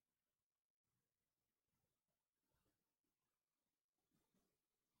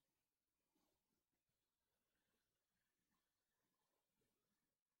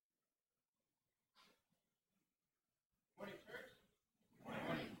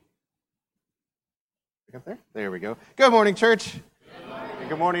Up there? There we go. Good morning, church. Good morning.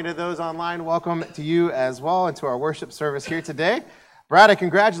 Good morning to those online. Welcome to you as well and to our worship service here today. Brad, I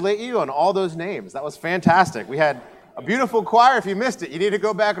congratulate you on all those names. That was fantastic. We had a beautiful choir. If you missed it, you need to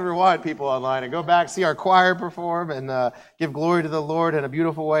go back and rewind, people online, and go back, see our choir perform and give glory to the Lord in a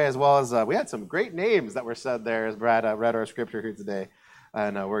beautiful way, as well as we had some great names that were said there as Brad read our scripture here today,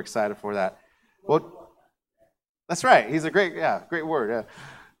 and we're excited for that. Well, that's right. He's a great word. Yeah.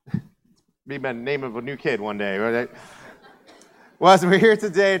 Be the name of a new kid one day, right? Well, as we're here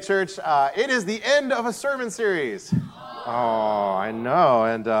today, church, it is the end of a sermon series. Oh, I know,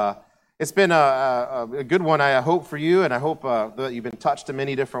 and it's been a good one, I hope, for you, and I hope that you've been touched in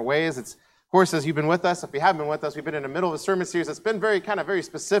many different ways. It's, of course, as you've been with us, if you haven't been with us, we've been in the middle of a sermon series that's been very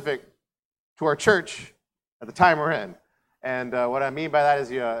specific to our church at the time we're in. And what I mean by that is,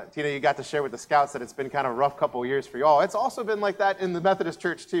 Tina, you got to share with the scouts that it's been kind of a rough couple of years for you all. It's also been like that in the Methodist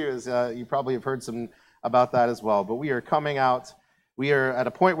Church too, as you probably have heard some about that as well. But we are coming out. We are at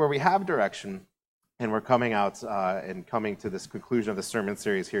a point where we have direction, and we're coming out and coming to this conclusion of the sermon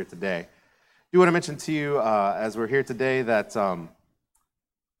series here today. I do want to mention to you as we're here today that I'm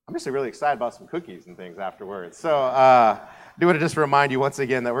just really excited about some cookies and things afterwards. So I do want to just remind you once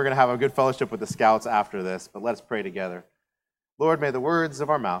again that we're going to have a good fellowship with the scouts after this, but let us pray together. Lord, may the words of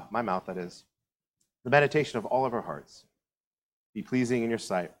our mouth, my mouth that is, the meditation of all of our hearts be pleasing in your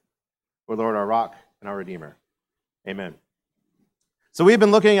sight. O Lord, our rock and our redeemer. Amen. So we've been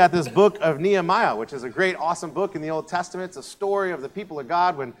looking at this book of Nehemiah, which is a great, awesome book in the Old Testament. It's a story of the people of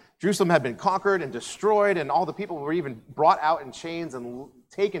God when Jerusalem had been conquered and destroyed, and all the people were even brought out in chains and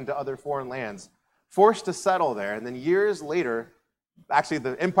taken to other foreign lands, forced to settle there. And then years later, actually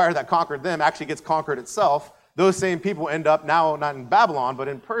the empire that conquered them actually gets conquered itself. Those same people end up now not in Babylon, but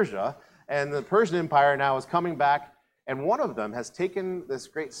in Persia. And the Persian Empire now is coming back. And one of them has taken this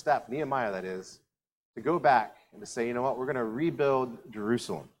great step, Nehemiah that is, to go back and to say, you know what, we're going to rebuild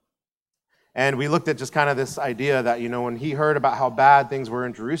Jerusalem. And we looked at just kind of this idea that, when he heard about how bad things were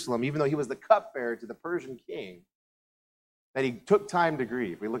in Jerusalem, even though he was the cupbearer to the Persian king, that he took time to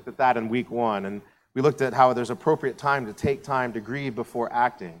grieve. We looked at that in week 1. And we looked at how there's appropriate time to take time to grieve before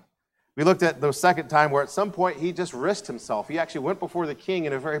acting. We looked at the second time where at some point he just risked himself. He actually went before the king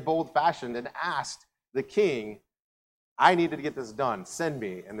in a very bold fashion and asked the king, I needed to get this done. Send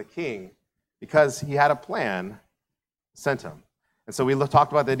me. And the king, because he had a plan, sent him. And so we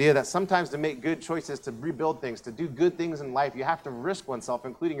talked about the idea that sometimes to make good choices, to rebuild things, to do good things in life, you have to risk oneself,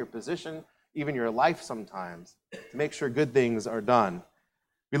 including your position, even your life sometimes, to make sure good things are done.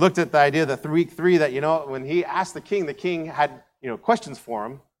 We looked at the idea that through week 3 that, when he asked the king had, questions for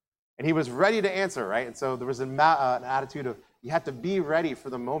him. And he was ready to answer, right? And so there was an attitude of you have to be ready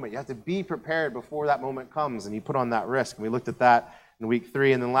for the moment. You have to be prepared before that moment comes, and you put on that risk. And we looked at that in week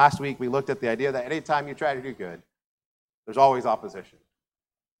 3. And then last week, we looked at the idea that anytime you try to do good, there's always opposition.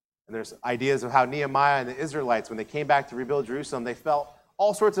 And there's ideas of how Nehemiah and the Israelites, when they came back to rebuild Jerusalem, they felt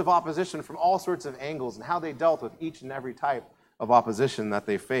all sorts of opposition from all sorts of angles and how they dealt with each and every type of opposition that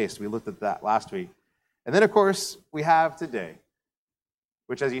they faced. We looked at that last week. And then, of course, we have today,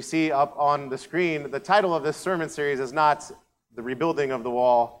 which, as you see up on the screen, the title of this sermon series is not The Rebuilding of the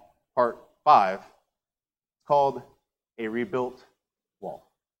Wall, Part 5. It's called A Rebuilt Wall,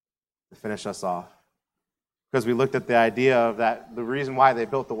 to finish us off. Because we looked at the idea of that, the reason why they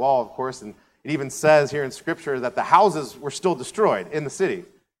built the wall, of course, and it even says here in Scripture that the houses were still destroyed in the city.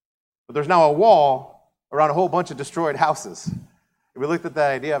 But there's now a wall around a whole bunch of destroyed houses. And we looked at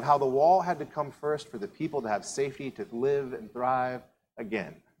that idea of how the wall had to come first for the people to have safety, to live and thrive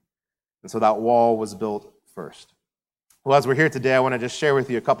again. And so that wall was built first. Well, as we're here today, I want to just share with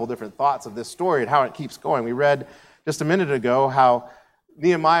you a couple different thoughts of this story and how it keeps going. We read just a minute ago how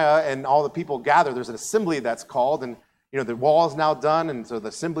Nehemiah and all the people gather. There's an assembly that's called, and the wall is now done, and so the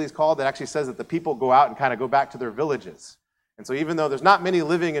assembly is called. That actually says that the people go out and kind of go back to their villages. And so even though there's not many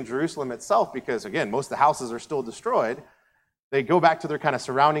living in Jerusalem itself, because again, most of the houses are still destroyed, they go back to their kind of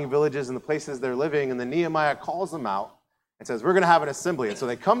surrounding villages and the places they're living, and then Nehemiah calls them out and says, we're going to have an assembly. And so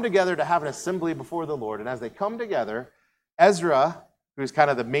they come together to have an assembly before the Lord. And as they come together, Ezra, who's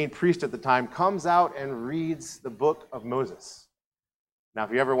kind of the main priest at the time, comes out and reads the book of Moses. Now,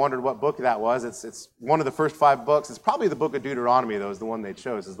 if you ever wondered what book that was, it's one of the first 5 books. It's probably the book of Deuteronomy, though, is the one they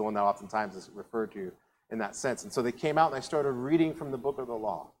chose, is the one that oftentimes is referred to in that sense. And so they came out and they started reading from the book of the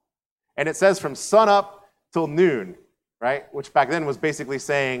law. And it says from sun up till noon, right? Which back then was basically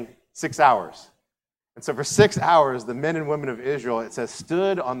saying 6 hours. And so for 6 hours, the men and women of Israel, it says,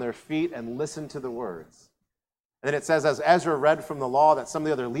 stood on their feet and listened to the words. And then it says, as Ezra read from the law, that some of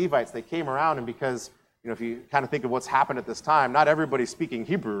the other Levites, they came around, and because, if you kind of think of what's happened at this time, not everybody's speaking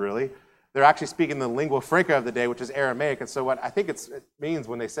Hebrew, really. they're actually speaking the lingua franca of the day, which is Aramaic. And so what I think it means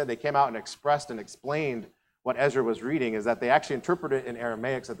when they said they came out and expressed and explained what Ezra was reading is that they actually interpreted it in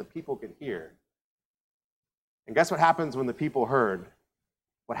Aramaic so that the people could hear. And guess what happens when the people heard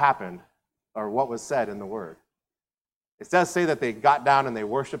what happened or what was said in the word? It does say that they got down and they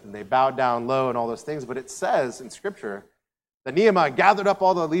worshiped and they bowed down low and all those things, but it says in Scripture that Nehemiah gathered up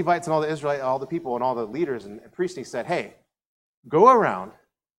all the Levites and all the Israelites, all the people and all the leaders and priests, and he said, hey, go around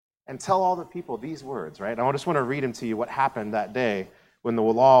and tell all the people these words, right? And I just want to read them to you what happened that day when the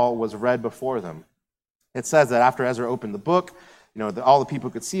law was read before them. It says that after Ezra opened the book, all the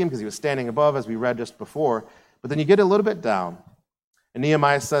people could see him because he was standing above, as we read just before. But then you get a little bit down, and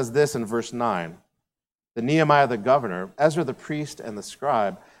Nehemiah says this in verse 9. That Nehemiah the governor, Ezra the priest and the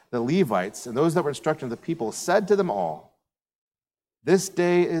scribe, the Levites, and those that were instructing the people said to them all, this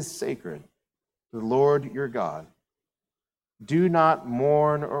day is sacred to the Lord your God. Do not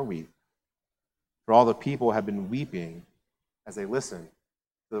mourn or weep, for all the people have been weeping as they listened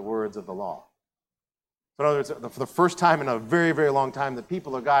to the words of the law. So in other words, for the first time in a very, very long time, the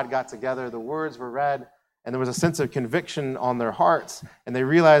people of God got together, the words were read, and there was a sense of conviction on their hearts, and they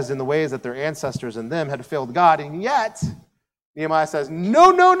realized in the ways that their ancestors and them had failed God, and yet Nehemiah says,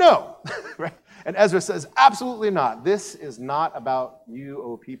 no, no, no. Right? And Ezra says, absolutely not. This is not about you,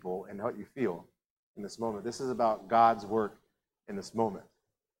 O people, and what you feel in this moment. This is about God's work in this moment.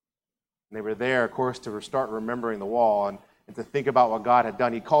 And they were there, of course, to start remembering the wall and to think about what God had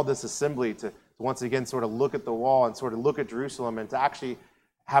done. He called this assembly to once again sort of look at the wall and sort of look at Jerusalem and to actually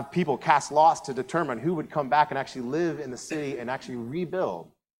have people cast lots to determine who would come back and actually live in the city and actually rebuild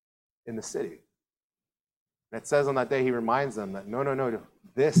in the city. And it says on that day, he reminds them that, no,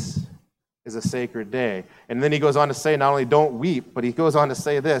 this is a sacred day. And then he goes on to say, not only don't weep, but he goes on to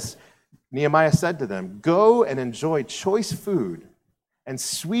say this. Nehemiah said to them, go and enjoy choice food and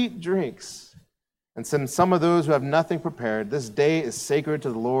sweet drinks, and send some of those who have nothing prepared. This day is sacred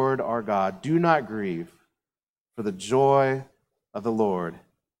to the Lord our God. Do not grieve, for the joy of the Lord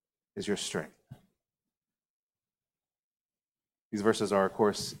is your strength. These verses are, of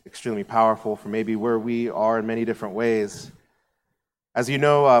course, extremely powerful for maybe where we are in many different ways. As you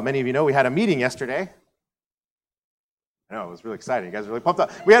know, many of you know, we had a meeting yesterday. I know, it was really exciting. You guys are really pumped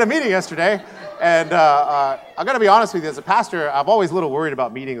up. We had a meeting yesterday, and I'm going to be honest with you, as a pastor, I'm always a little worried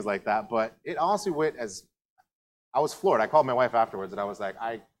about meetings like that, but it honestly went as, I was floored. I called my wife afterwards, and I was like,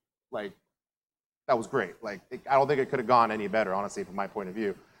 that was great. I don't think it could have gone any better, honestly, from my point of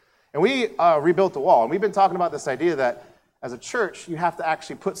view. And we rebuilt the wall, and we've been talking about this idea that as a church, you have to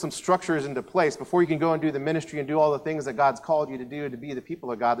actually put some structures into place before you can go and do the ministry and do all the things that God's called you to do to be the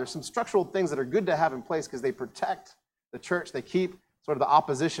people of God. There's some structural things that are good to have in place because they protect the church. They keep sort of the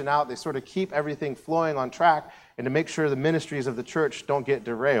opposition out. They sort of keep everything flowing on track and to make sure the ministries of the church don't get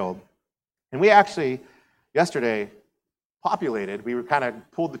derailed. And we actually, yesterday, we were kind of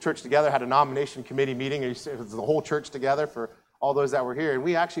pulled the church together, had a nomination committee meeting. It was the whole church together for all those that were here. And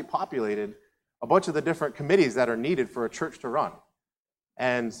we actually populated a bunch of the different committees that are needed for a church to run.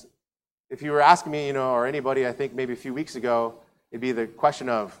 And if you were asking me, or anybody, I think maybe a few weeks ago, it'd be the question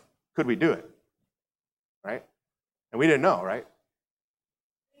of, could we do it? Right? And we didn't know, right?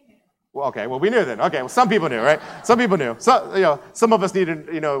 Well, okay, we knew then. Okay, well, some people knew, right? Some people knew. So, some of us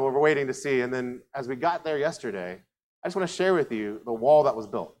needed, we're waiting to see. And then as we got there yesterday, I just want to share with you the wall that was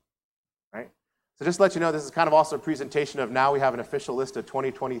built, right? So just to let you know, this is kind of also a presentation of now we have an official list of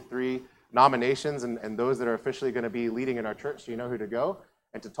 2023 nominations and those that are officially going to be leading in our church, so you know who to go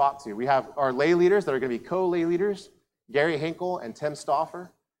and to talk to. We have our lay leaders that are going to be co-lay leaders, Gary Hinkle and Tim Stauffer.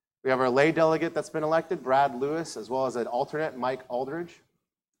 We have our lay delegate that's been elected, Brad Lewis, as well as an alternate, Mike Aldridge.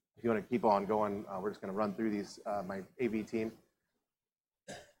 If you want to keep on going, we're just going to run through these, my AV team.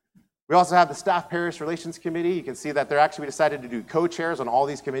 We also have the Staff Parish Relations Committee. You can see that we decided to do co-chairs on all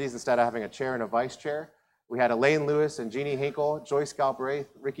these committees instead of having a chair and a vice chair. We had Elaine Lewis and Jeannie Hinkle, Joyce Galbraith,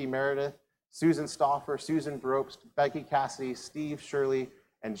 Ricky Meredith, Susan Stauffer, Susan Brobst, Becky Cassidy, Steve Shirley,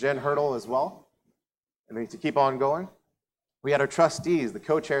 and Jen Hurdle as well. And then to keep on going, we had our trustees, the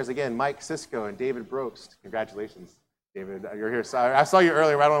co-chairs again, Mike Cisco and David Brobst. Congratulations, David. You're here. I saw you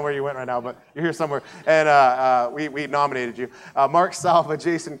earlier. I don't know where you went right now, but you're here somewhere. And we nominated you. Mark Salva,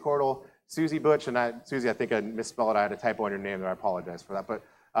 Jason Cordell, Susie Butch, and Susie, I think I misspelled it. I had a typo in your name there. I apologize for that.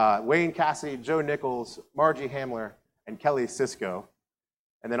 But Wayne Cassidy, Joe Nichols, Margie Hamler, and Kelly Cisco.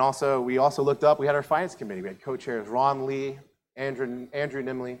 And then we also looked up, we had our finance committee. We had co-chairs Ron Lee, Andrew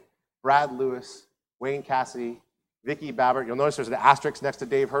Nimley, Brad Lewis, Wayne Cassidy, Vicky Babbert. You'll notice there's an asterisk next to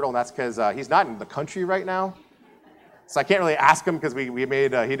Dave Hurdle, and that's because he's not in the country right now. So I can't really ask him because we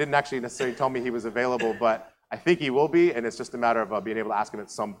made, he didn't actually necessarily tell me he was available, but I think he will be, and it's just a matter of being able to ask him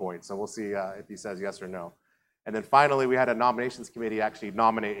at some point. So we'll see if he says yes or no. And then finally, we had a nominations committee actually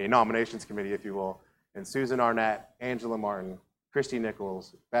nominate a nominations committee, if you will, and Susan Arnett, Angela Martin, Christy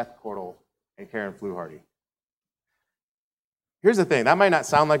Nichols, Beth Cordell, and Karen Fluharty. Here's the thing. That might not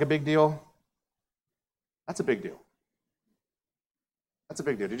sound like a big deal. That's a big deal. That's a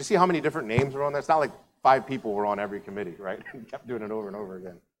big deal. Did you see how many different names were on there? It's not like 5 people were on every committee, right? We kept doing it over and over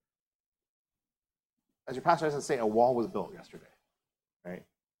again. As your pastor doesn't say, a wall was built yesterday, right?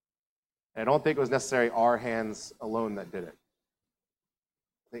 And I don't think it was necessarily our hands alone that did it.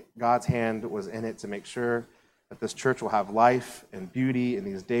 I think God's hand was in it to make sure that this church will have life and beauty in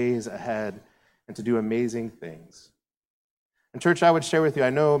these days ahead and to do amazing things. And church, I would share with you, I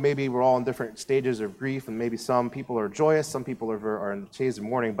know maybe we're all in different stages of grief, and maybe some people are joyous, some people are in shades of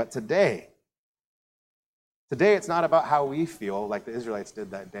mourning, but today it's not about how we feel like the Israelites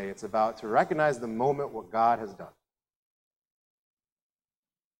did that day. It's about to recognize the moment what God has done.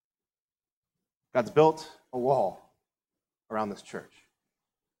 God's built a wall around this church.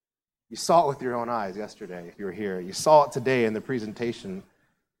 You saw it with your own eyes yesterday if you were here. You saw it today in the presentation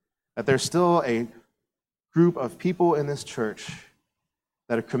that there's still a group of people in this church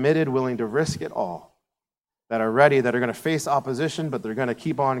that are committed, willing to risk it all, that are ready, that are going to face opposition, but they're going to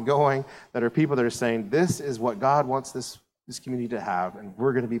keep on going, that are people that are saying, this is what God wants this community to have, and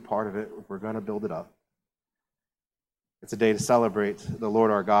we're going to be part of it. We're going to build it up. It's a day to celebrate the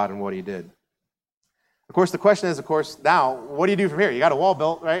Lord our God and what he did. Of course, the question is, now, what do you do from here? You got a wall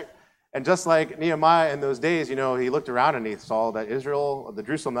built, right? And just like Nehemiah in those days, he looked around and he saw that Israel, the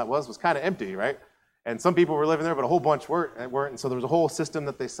Jerusalem that was kind of empty, right? And some people were living there, but a whole bunch weren't. And so there was a whole system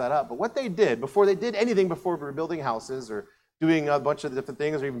that they set up. But what they did, before they did anything, before rebuilding houses or doing a bunch of different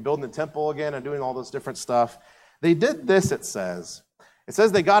things, or even building the temple again and doing all this different stuff, they did this, it says. It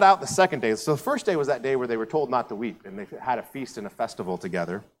says they got out the second day. So the first day was that day where they were told not to weep, and they had a feast and a festival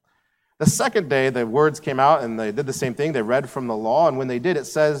together. The second day, the words came out, and they did the same thing. They read from the law, and when they did, it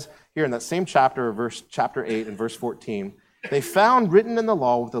says here in that same chapter, chapter 8 and verse 14, they found written in the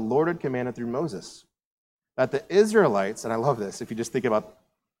law what the Lord had commanded through Moses, that the Israelites, and I love this, if you just think about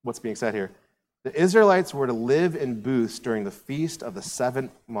what's being said here, the Israelites were to live in booths during the feast of the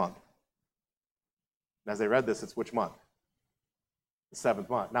 7th month. And as they read this, it's which month? The 7th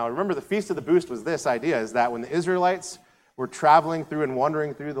month. Now remember, the Feast of the Booths was this idea, is that when the Israelites were traveling through and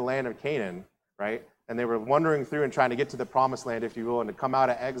wandering through the land of Canaan, right, and they were wandering through and trying to get to the promised land, if you will, and to come out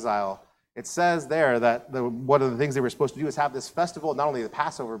of exile, it says there that one of the things they were supposed to do is have this festival, not only the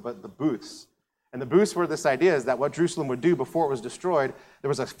Passover, but the booths. And the booths were this idea is that what Jerusalem would do before it was destroyed, there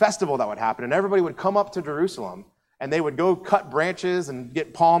was a festival that would happen, and everybody would come up to Jerusalem, and they would go cut branches and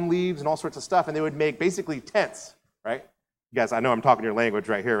get palm leaves and all sorts of stuff, and they would make basically tents, right? You guys, I know I'm talking your language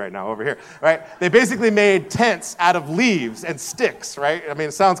right here, right now, over here, right? They basically made tents out of leaves and sticks, right? I mean,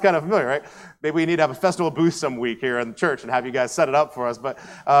 it sounds kind of familiar, right? Maybe we need to have a festival booth some week here in the church and have you guys set it up for us. But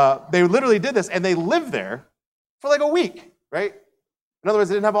they literally did this, and they lived there for like a week, right? In other words,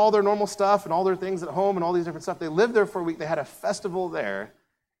 they didn't have all their normal stuff and all their things at home and all these different stuff. They lived there for a week. They had a festival there,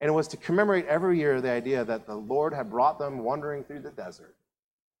 and it was to commemorate every year the idea that the Lord had brought them wandering through the desert,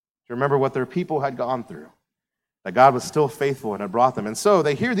 to remember what their people had gone through, that God was still faithful and had brought them. And so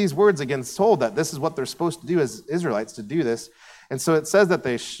they hear these words again told that this is what they're supposed to do as Israelites, to do this. And so it says that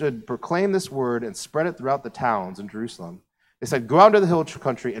they should proclaim this word and spread it throughout the towns in Jerusalem. They said, go out into the hill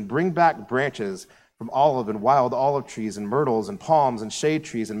country and bring back branches from olive and wild olive trees and myrtles and palms and shade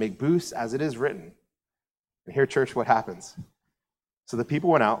trees and make booths as it is written. And here, church, what happens? So the people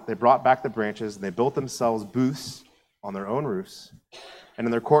went out, they brought back the branches, and they built themselves booths on their own roofs and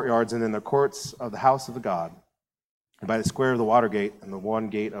in their courtyards and in the courts of the house of the God, and by the square of the water gate and the one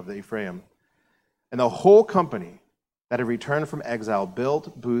gate of the Ephraim. And the whole company that had returned from exile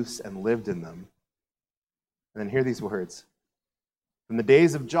built booths and lived in them. And then hear these words. From the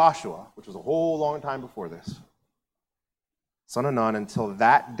days of Joshua, which was a whole long time before this, son of Nun, until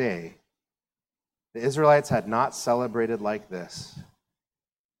that day, the Israelites had not celebrated like this,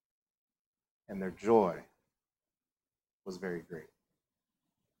 and their joy was very great.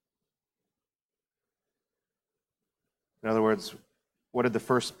 In other words, what did the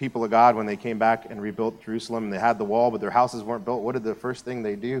first people of God, when they came back and rebuilt Jerusalem, and they had the wall, but their houses weren't built, what did the first thing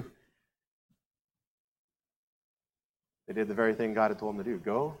they do? They did the very thing God had told them to do.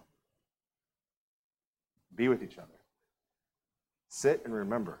 Go, be with each other. Sit and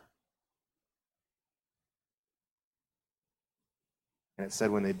remember. And it said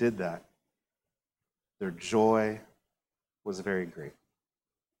when they did that, their joy was very great.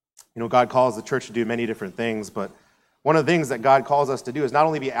 You know, God calls the church to do many different things, but One of the things that God calls us to do is not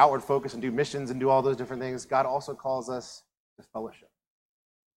only be outward focused and do missions and do all those different things, God also calls us to fellowship.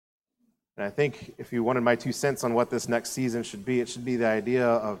 And I think if you wanted my 2 cents on what this next season should be, it should be the idea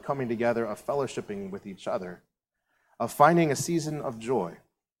of coming together, of fellowshipping with each other, of finding a season of joy.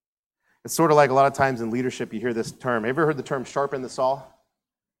 It's sort of like a lot of times in leadership, you hear this term. Have you ever heard the term sharpen the saw?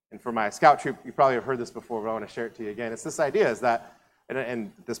 And for my scout troop, you probably have heard this before, but I want to share it to you again. It's this idea is that, and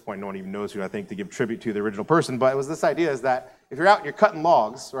at this point, no one even knows who I think to give tribute to the original person, but it was this idea is that if you're out and you're cutting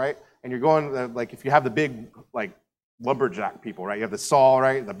logs, right, and you're going, like if you have the big, like, lumberjack people, right, you have the saw,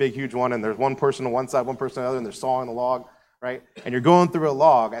 right, the big, huge one, and there's one person on one side, one person on the other, and they're sawing the log, right, and you're going through a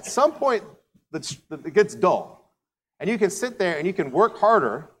log, at some point, it gets dull. And you can sit there and you can work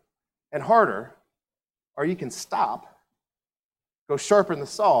harder and harder, or you can stop, go sharpen the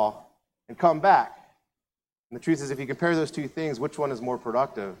saw, and come back. And the truth is, if you compare those two things, which one is more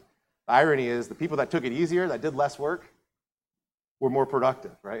productive? The irony is the people that took it easier, that did less work, were more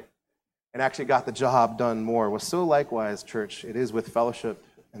productive, right? And actually got the job done more. Well, so likewise, church, it is with fellowship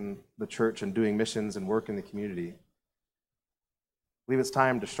in the church and doing missions and work in the community. I believe it's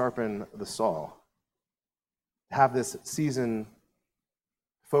time to sharpen the saw. Have this season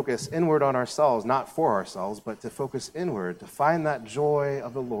focus inward on ourselves, not for ourselves, but to focus inward, to find that joy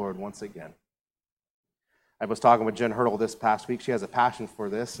of the Lord once again. I was talking with Jen Hurdle this past week. She has a passion for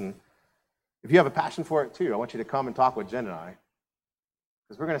this, and if you have a passion for it too, I want you to come and talk with Jen and I,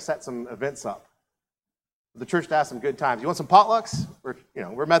 because we're going to set some events up for the church to have some good times. You want some potlucks?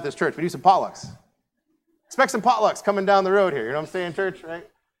 We're Methodist Church. We do some potlucks. Expect some potlucks coming down the road here. You know what I'm saying, church, right?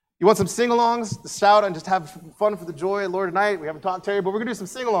 You want some sing-alongs to shout and just have fun for the joy of the Lord tonight? We haven't talked, Terry, but we're going to do some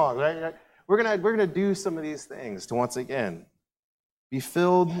sing-alongs, right? We're going to do some of these things to once again be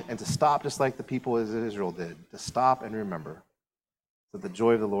filled and to stop just like the people of Israel did, to stop and remember that the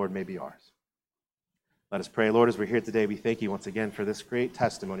joy of the Lord may be ours. Let us pray. Lord, as we're here today, we thank you once again for this great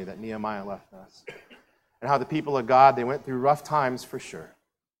testimony that Nehemiah left us and how the people of God, they went through rough times for sure,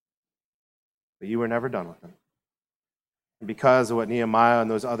 but you were never done with them. And because of what Nehemiah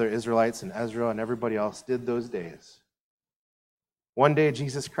and those other Israelites and Ezra and everybody else did those days, one day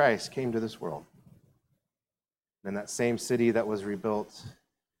Jesus Christ came to this world. And that same city that was rebuilt,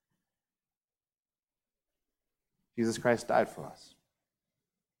 Jesus Christ died for us.